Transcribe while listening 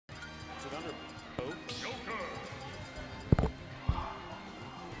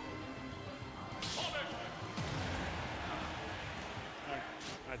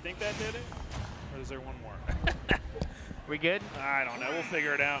think that did it? Or is there one more? We good? I don't know. We'll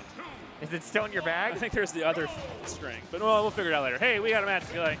figure it out. Is it still in your bag? I think there's the other string, but well, we'll figure it out later. Hey, we got a match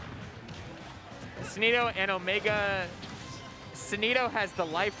today. Sonido and Omega. Sonido has the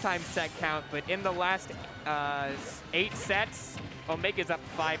lifetime set count, but in the last 8 sets, Omega's up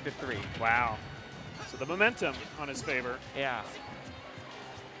 5-3. Wow. So the momentum on his favor. Yeah.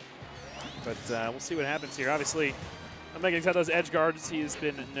 But we'll see what happens here. Obviously, Omega's got those edge guards he's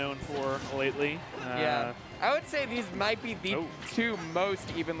been known for lately. Yeah. I would say these might be the 2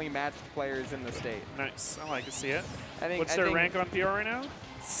 most evenly matched players in the state. Nice. I like to see it. What's their rank on PR right now?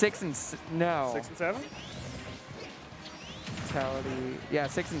 6 and 7. Fatality. Yeah,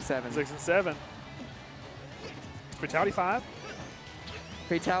 6 and 7. 6 and 7. Fatality 5?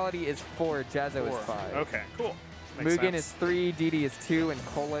 Fatality is 4. Jazzo 4. is 5. Okay, cool. Makes Mugen sense. is 3. Didi is 2, and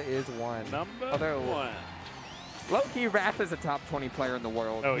Cola is 1. Number 1. Low-key, Wrath is a top 20 player in the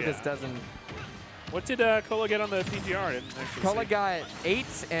world. Oh, he just doesn't. What did Cola get on the PGR? I didn't actually Cola see. got 8,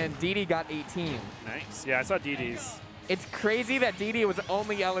 and Didi got 18. Nice. Yeah, I saw Didi's. It's crazy that Didi was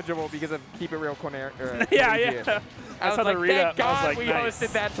only eligible because of Keep It Real Corner. Yeah, yeah. I was like, thank God we nice.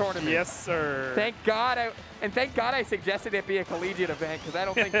 hosted that tournament. Yes, sir. Thank God I suggested it be a collegiate event, because I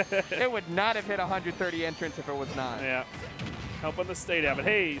don't think it would not have hit 130 entrants if it was not. Yeah. Helping the state out. But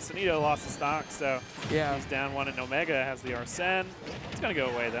hey, Sonido lost the stock, so yeah, he's down 1, and Omega has the Arsene. It's going to go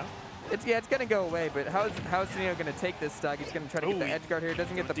away, though. It's going to go away, but how's Sonido going to take this stock? He's going to try to get the edge guard here.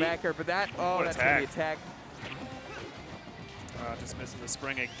 Doesn't get the back air, but that's going to be attack. Just missing the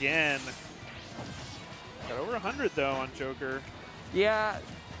spring again. Got over 100, though, on Joker. Yeah.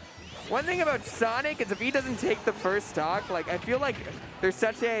 One thing about Sonic is if he doesn't take the first stock, like, I feel like there's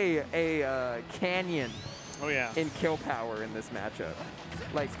such a canyon in kill power in this matchup.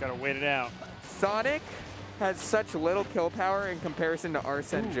 Like, he's got to wait it out. Sonic has such little kill power in comparison to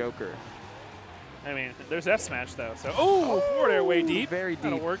Arsene Joker. I mean, there's F smash, though. So, forward air way deep. Very deep.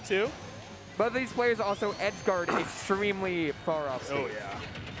 That'll work, too. Both of these players also edge guard extremely far off stage. Oh, yeah.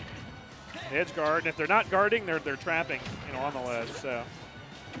 The edge guard, and if they're not guarding, they're trapping, on the ledge. So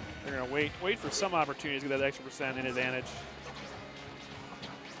they're gonna wait for some opportunities to get that extra percent in advantage.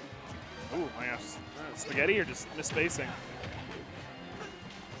 Oh my gosh, spaghetti or just misspacing?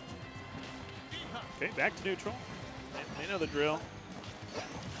 Okay, back to neutral. They know the drill.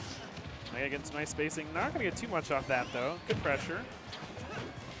 Mega getting some nice spacing. Not gonna get too much off that though. Good pressure.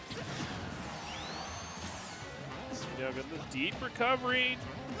 Good deep recovery.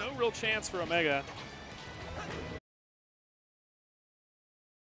 No real chance for Omega.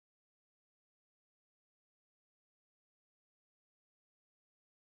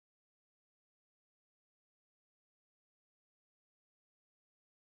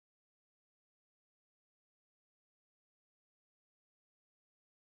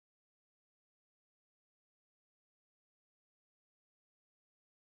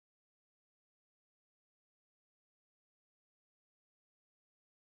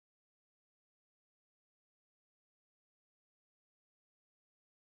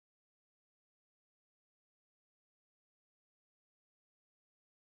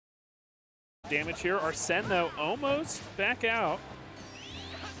 Damage here. Arsene, though, almost back out.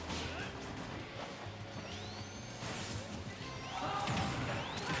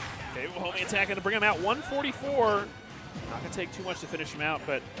 Okay, well, homie attacking to bring him out. 144. Not going to take too much to finish him out,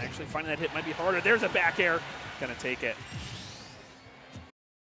 but actually finding that hit might be harder. There's a back air. Going to take it.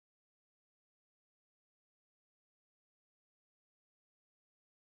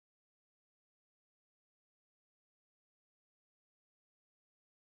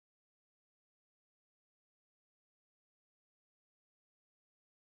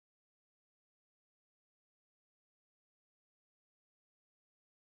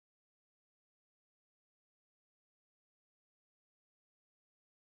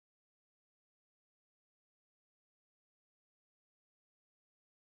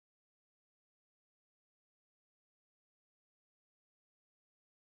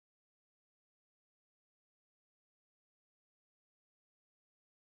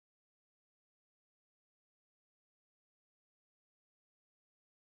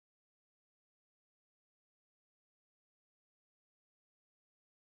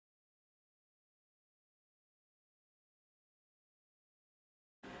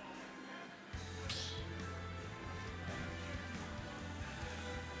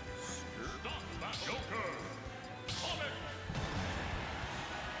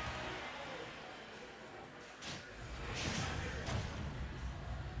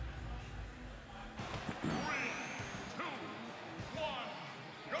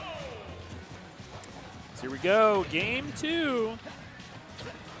 Here we go, game 2.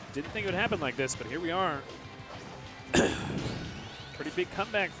 Didn't think it would happen like this, but here we are. Pretty big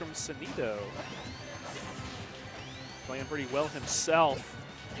comeback from Sonido. Playing pretty well himself.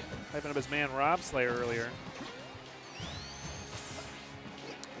 Hyping up his man Rob Slayer earlier.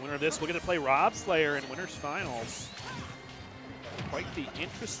 Winner of this, we'll get to play Rob Slayer in winners finals. Quite the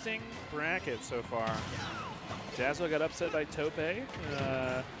interesting bracket so far. Jazzo got upset by Tope.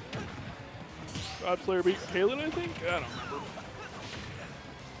 Rob Slayer beat Kalen, I think? I don't remember.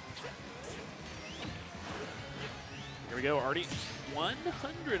 Here we go, already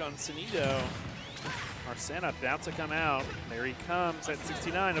 100 on Sonido. Arsene about to come out. There he comes at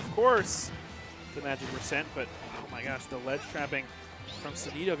 69, of course. The magic percent, but oh my gosh, the ledge trapping from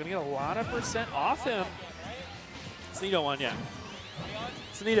Sonido. Gonna get a lot of percent off him. Sonido won, yeah.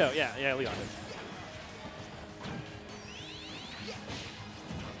 Sonido, yeah, Leon did.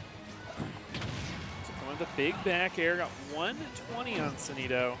 So going with the big back air, got 120 on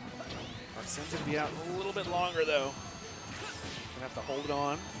Sonido. Arsene's gonna be out a little bit longer though. Gonna have to hold it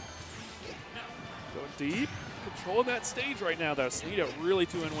on. Going deep. Control that stage right now though. Sonido really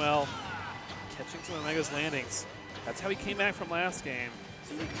doing well. Catching some of Omega's landings. That's how he came back from last game.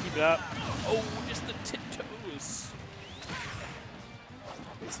 So he can keep it up. Oh, just the tiptoes.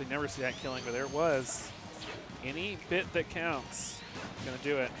 Basically never see that killing, but there it was. Any bit that counts. Gonna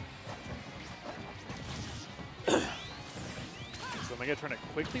do it. So Omega trying to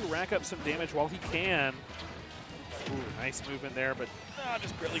quickly rack up some damage while he can. Ooh, nice movement there, but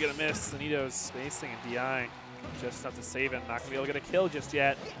just barely gonna miss. Sonido's spacing and DI just enough to save him. Not gonna be able to get a kill just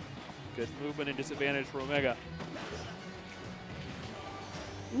yet. Good movement and disadvantage for Omega.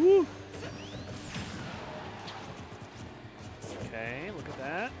 Woo! Okay, look at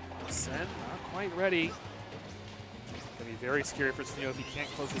that. Sen not quite ready. Gonna be very scary for Sonido if he can't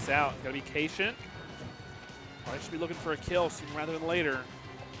close this out. Gotta be patient. Probably should be looking for a kill sooner rather than later.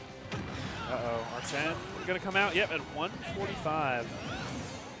 Uh-oh, Arsene gonna come out, yep, at 145.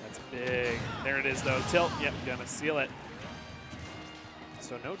 That's big. There it is though, tilt, yep, gonna seal it.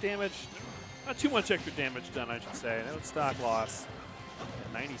 So no damage, not too much extra damage done, I should say. No stock loss.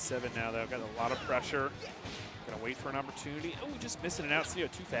 At 97 now though, got a lot of pressure. Gonna wait for an opportunity. Oh, just missing it out,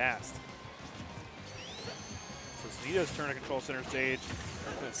 Sonido too fast. So Sonido's turn to control center stage.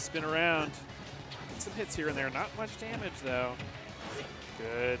 Gonna spin around. Get some hits here and there, not much damage though.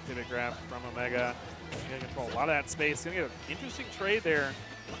 Good pivot grab from Omega. Gonna control a lot of that space. Gonna get an interesting trade there.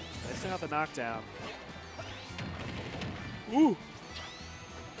 They still have the knockdown. Ooh!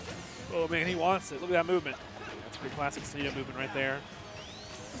 Oh man, he wants it. Look at that movement. That's pretty classic Sonido movement right there.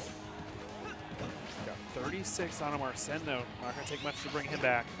 Got 36 on him. Arsene though. Not gonna take much to bring him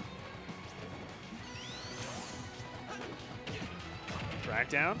back. Drag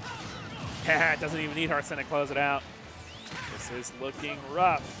down. Yeah, it doesn't even need Arsene to close it out. This is looking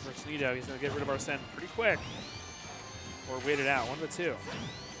rough for Sonido. He's going to get rid of Arsene pretty quick. Or wait it out, one of the two.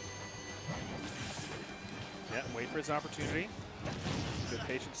 Yeah, wait for his opportunity. Good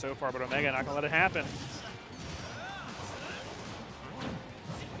patience so far, but Omega not going to let it happen.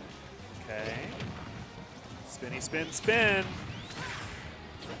 Okay. Spinny, spin, spin.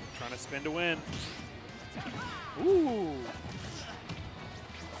 Trying to spin to win. Ooh.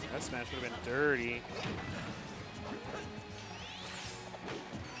 That smash would have been dirty.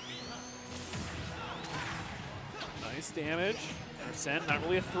 Nice damage. Arsene not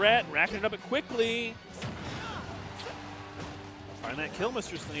really a threat. Racking it up quickly. Find that kill,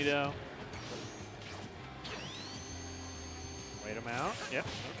 Mr. Sonido. Wait him out. Yep,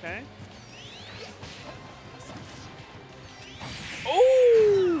 okay.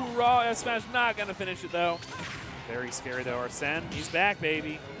 Oh! Raw S smash not gonna finish it though. Very scary though. Arsene, he's back,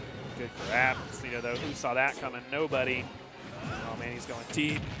 baby. Good grab. Sonido though, who saw that coming? Nobody. Oh man, he's going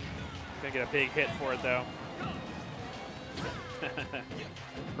deep. Gonna get a big hit for it though.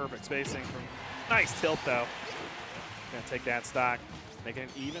 Perfect spacing from nice tilt though. Gonna take that stock, making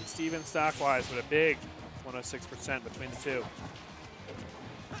it even Steven stock wise, but a big 106% between the two.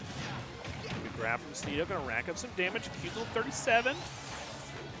 Good grab from Sonido, gonna rack up some damage. Cute little 37.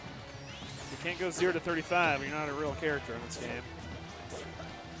 You can't go 0 to 35. You're not a real character in this game.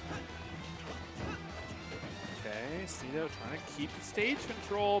 Okay, Sonido trying to keep the stage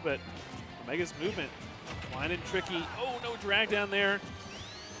control, but Omega's movement fine and tricky. Oh, no drag down there.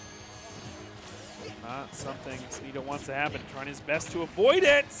 Not something Sonido wants to happen. Trying his best to avoid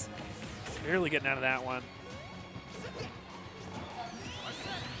it. Barely getting out of that one.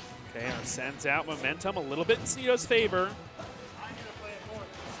 Okay, Arsene's out. Momentum a little bit in Sonido's favor.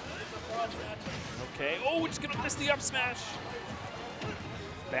 Okay, oh, we're just gonna miss the up smash.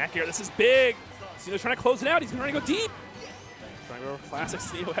 Back air, this is big. Sonido's trying to close it out. He's trying to go deep. Trying Real classic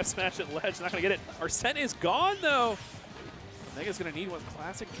Sonido F smash at ledge. Not going to get it. Arsene is gone, though. Mega's going to need one.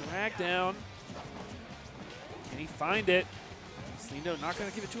 Classic drag down. Can he find it? Sonido not going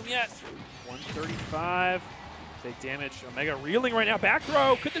to give it to him yet. 135. Big damage. Omega reeling right now. Back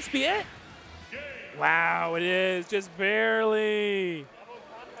throw. Could this be it? Wow, it is. Just barely.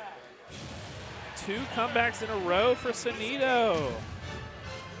 2 comebacks in a row for Sonido.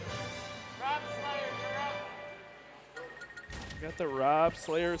 Got the Rob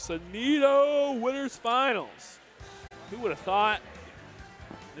Slayer Sonido winners finals. Who would have thought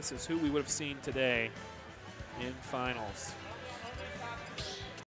this is who we would have seen today in finals?